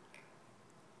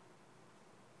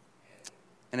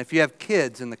 And if you have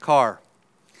kids in the car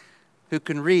who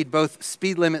can read both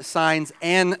speed limit signs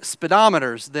and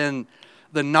speedometers, then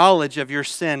the knowledge of your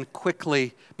sin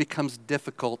quickly becomes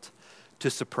difficult to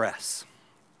suppress.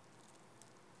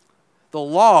 The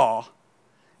law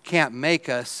can't make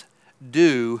us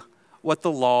do what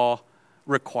the law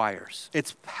requires.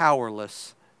 It's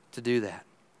powerless to do that.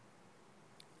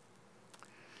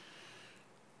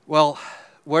 Well,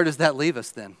 where does that leave us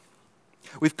then?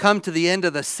 We've come to the end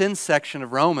of the sin section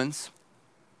of Romans.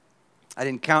 I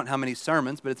didn't count how many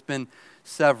sermons, but it's been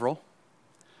several.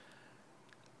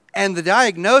 And the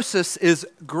diagnosis is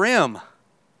grim.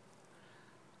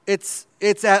 It's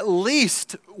at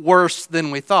least worse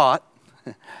than we thought.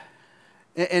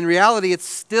 In reality, it's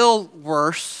still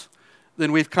worse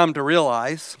than we've come to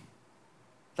realize.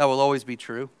 That will always be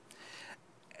true.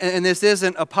 And this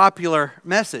isn't a popular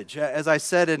message. As I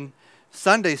said in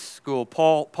Sunday school,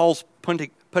 Paul's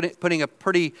putting a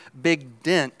pretty big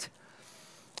dent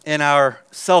in our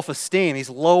self-esteem. He's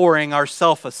lowering our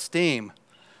self-esteem,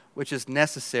 which is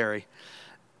necessary.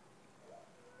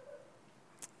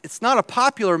 It's not a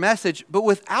popular message, but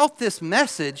without this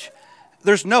message,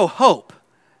 there's no hope.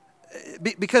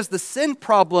 Because the sin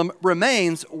problem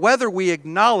remains whether we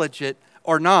acknowledge it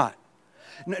or not.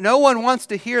 No one wants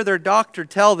to hear their doctor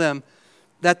tell them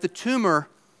that the tumor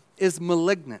is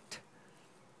malignant.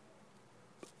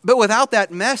 But without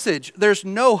that message, there's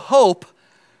no hope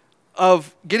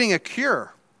of getting a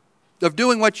cure, of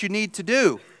doing what you need to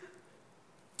do.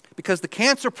 Because the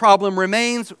cancer problem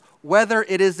remains whether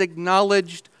it is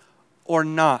acknowledged or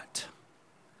not.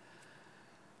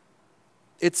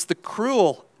 It's the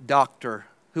cruel doctor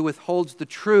who withholds the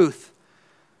truth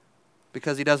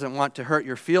because he doesn't want to hurt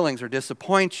your feelings or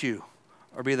disappoint you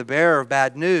or be the bearer of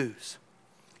bad news.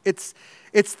 It's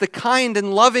the kind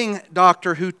and loving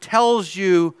doctor who tells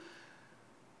you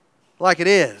like it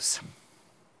is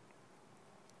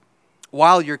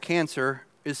while your cancer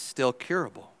is still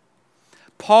curable.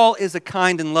 Paul is a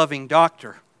kind and loving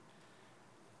doctor.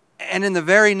 And in the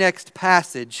very next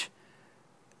passage,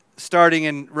 starting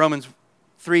in Romans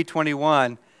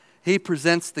 3:21, he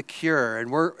presents the cure.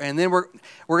 And then we're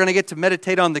going to get to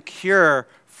meditate on the cure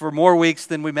for more weeks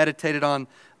than we meditated on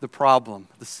the problem,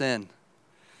 the sin.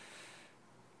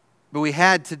 But we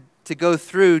had to go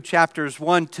through chapters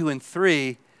 1, 2, and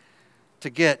 3 to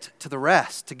get to the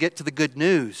rest, to get to the good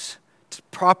news, to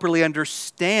properly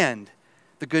understand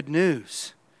the good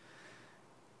news.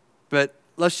 But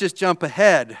let's just jump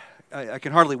ahead. I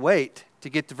can hardly wait to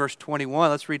get to verse 21.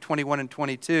 Let's read 21 and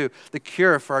 22, the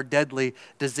cure for our deadly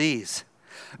disease.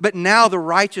 But now the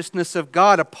righteousness of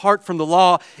God apart from the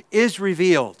law is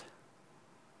revealed.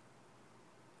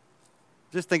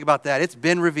 Just think about that. It's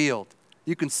been revealed.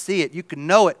 You can see it. You can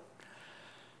know it.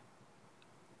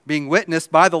 Being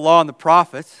witnessed by the law and the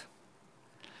prophets.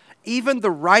 Even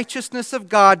the righteousness of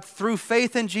God through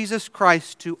faith in Jesus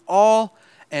Christ to all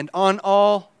and on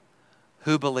all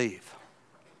who believe.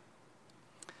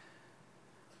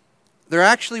 There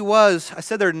actually was, I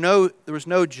said there was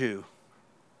no Jew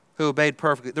who obeyed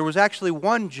perfectly. There was actually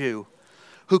one Jew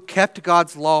who kept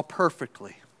God's law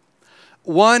perfectly.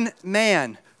 One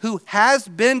man who has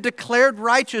been declared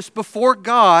righteous before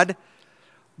God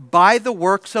by the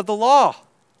works of the law.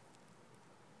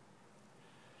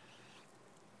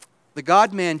 The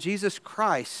God-man, Jesus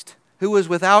Christ, who was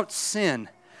without sin,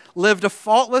 lived a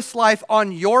faultless life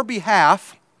on your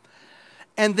behalf,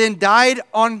 and then died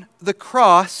on the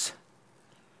cross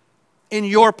in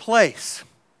your place,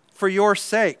 for your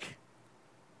sake.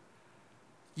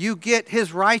 You get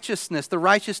his righteousness, the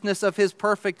righteousness of his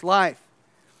perfect life.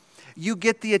 You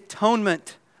get the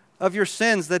atonement of your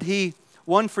sins that he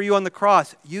won for you on the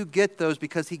cross. You get those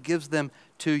because he gives them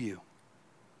to you.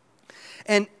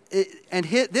 And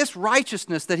this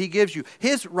righteousness that he gives you,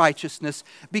 his righteousness,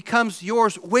 becomes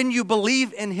yours when you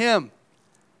believe in him.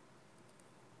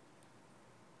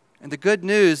 And the good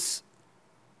news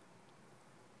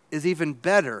is even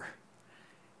better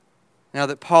now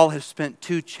that Paul has spent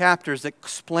 2 chapters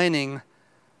explaining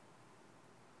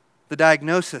the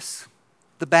diagnosis,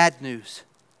 the bad news.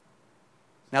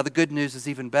 Now the good news is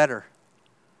even better.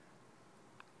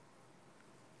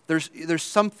 There's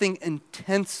something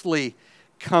intensely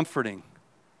comforting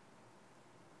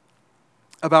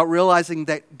about realizing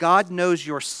that God knows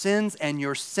your sins and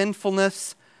your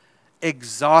sinfulness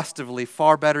exhaustively,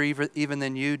 far better even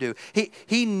than you do.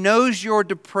 He knows your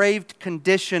depraved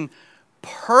condition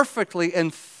perfectly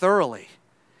and thoroughly.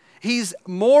 He's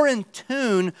more in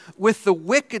tune with the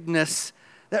wickedness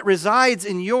that resides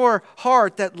in your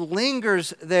heart, that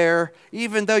lingers there,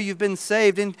 even though you've been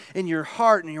saved in your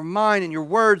heart and your mind and your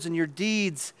words and your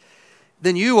deeds,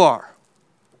 than you are.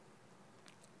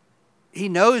 He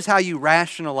knows how you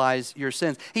rationalize your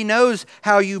sins. He knows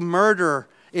how you murder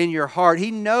in your heart.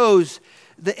 He knows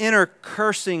the inner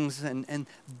cursings and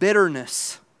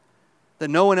bitterness that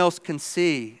no one else can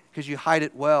see because you hide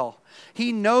it well.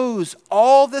 He knows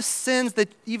all the sins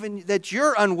that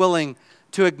you're unwilling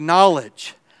to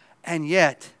acknowledge, and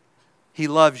yet he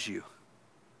loves you.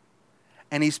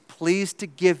 And he's pleased to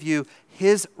give you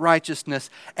his righteousness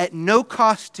at no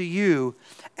cost to you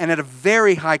and at a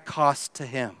very high cost to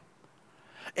him.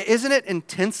 Isn't it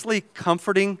intensely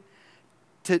comforting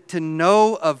to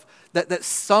know of that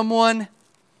someone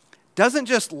doesn't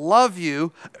just love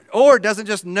you or doesn't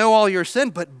just know all your sin,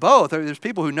 but both? There's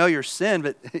people who know your sin,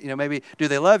 but maybe do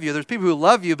they love you? There's people who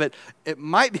love you, but it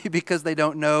might be because they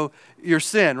don't know your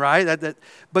sin, right?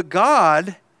 But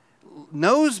God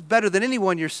knows better than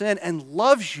anyone your sin and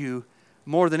loves you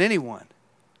more than anyone.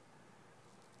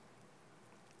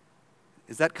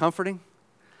 Is that comforting?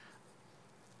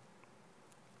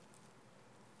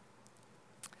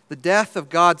 The death of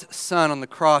God's Son on the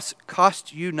cross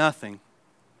cost you nothing,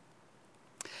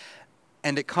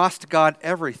 and it cost God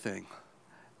everything.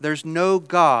 There's no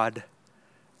God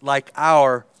like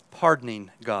our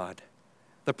pardoning God.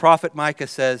 The prophet Micah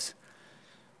says,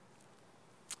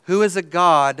 "Who is a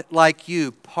God like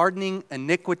you, pardoning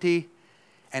iniquity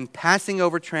and passing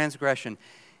over transgression?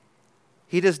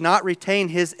 He does not retain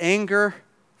his anger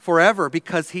forever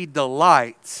because he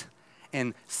delights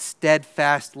in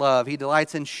steadfast love." He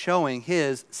delights in showing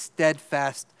his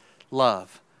steadfast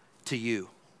love to you.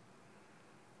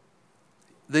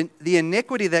 The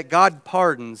iniquity that God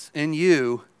pardons in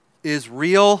you is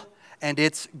real and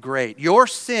it's great. Your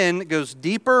sin goes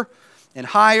deeper and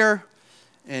higher,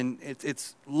 and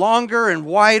it's longer and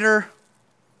wider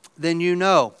than you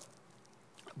know.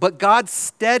 But God's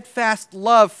steadfast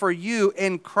love for you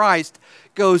in Christ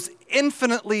goes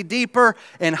infinitely deeper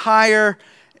and higher,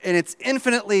 and it's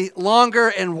infinitely longer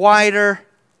and wider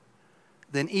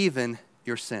than even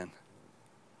your sin.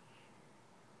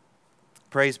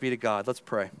 Praise be to God. Let's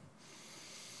pray.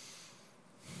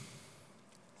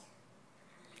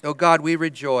 Oh God, we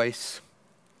rejoice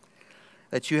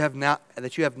that you have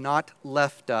not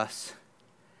left us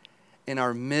in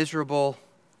our miserable,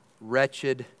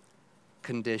 wretched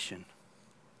condition.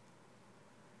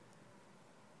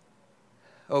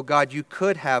 Oh God, you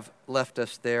could have left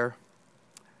us there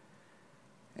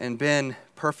and been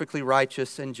perfectly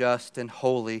righteous and just and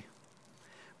holy,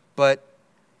 but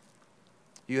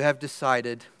you have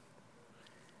decided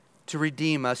to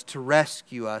redeem us, to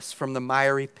rescue us from the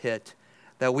miry pit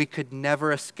that we could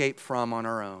never escape from on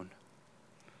our own,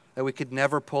 that we could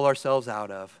never pull ourselves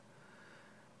out of.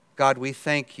 God, we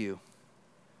thank you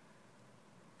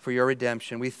for your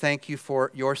redemption. We thank you for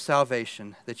your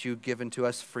salvation that you've given to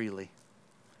us freely.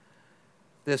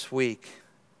 This week,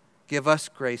 give us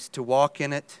grace to walk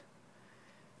in it,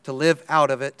 to live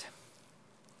out of it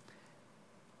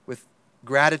with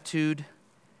gratitude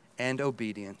and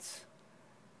obedience.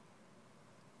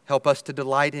 Help us to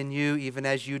delight in you even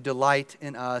as you delight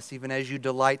in us, even as you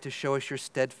delight to show us your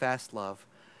steadfast love.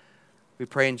 We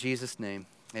pray in Jesus' name.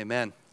 Amen.